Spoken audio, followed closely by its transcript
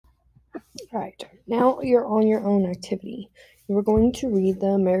Right. Now you're on your own activity. You are going to read the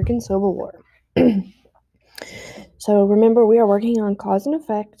American Civil War. So remember, we are working on cause and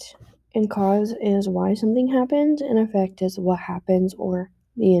effect, and cause is why something happened, and effect is what happens or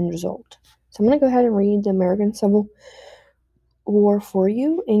the end result. So I'm going to go ahead and read the American Civil War for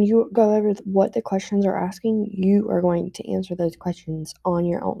you, and you go over what the questions are asking. You are going to answer those questions on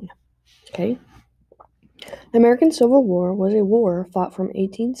your own. Okay? The American Civil War was a war fought from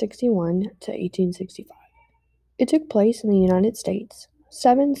 1861 to 1865. It took place in the United States.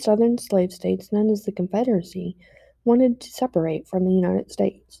 7 southern slave states, known as the Confederacy, wanted to separate from the United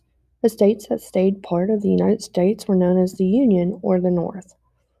States. The states that stayed part of the United States were known as the Union or the North.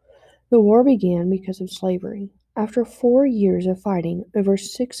 The war began because of slavery. After 4 years of fighting, over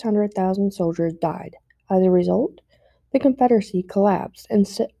 600,000 soldiers died. As a result, the Confederacy collapsed and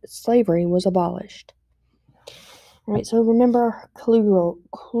slavery was abolished. All right, so remember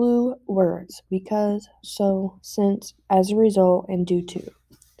clue words: because, so, since, as a result, and due to.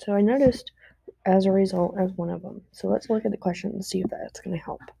 So I noticed as a result as one of them. So let's look at the question and see if that's going to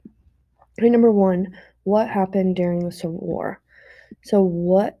help. Okay, number 1, what happened during the Civil War? So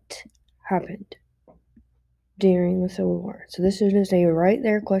what happened during the Civil War? So this is just a right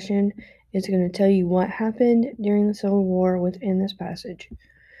there question. It's going to tell you what happened during the Civil War within this passage.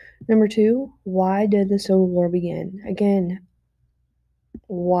 Number 2, why did the Civil War begin? Again,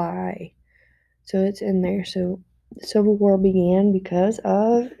 why? So it's in there. So the Civil War began because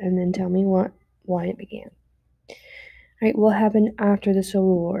of, and then tell me why it began. All right, what happened after the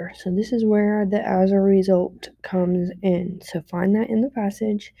Civil War? So this is where the as a result comes in. So find that in the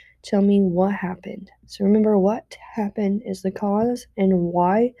passage. Tell me what happened. So remember, what happened is the cause, and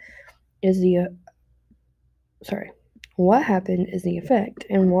why is what happened is the effect,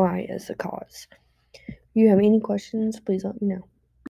 and why is the cause. If you have any questions, please let me know.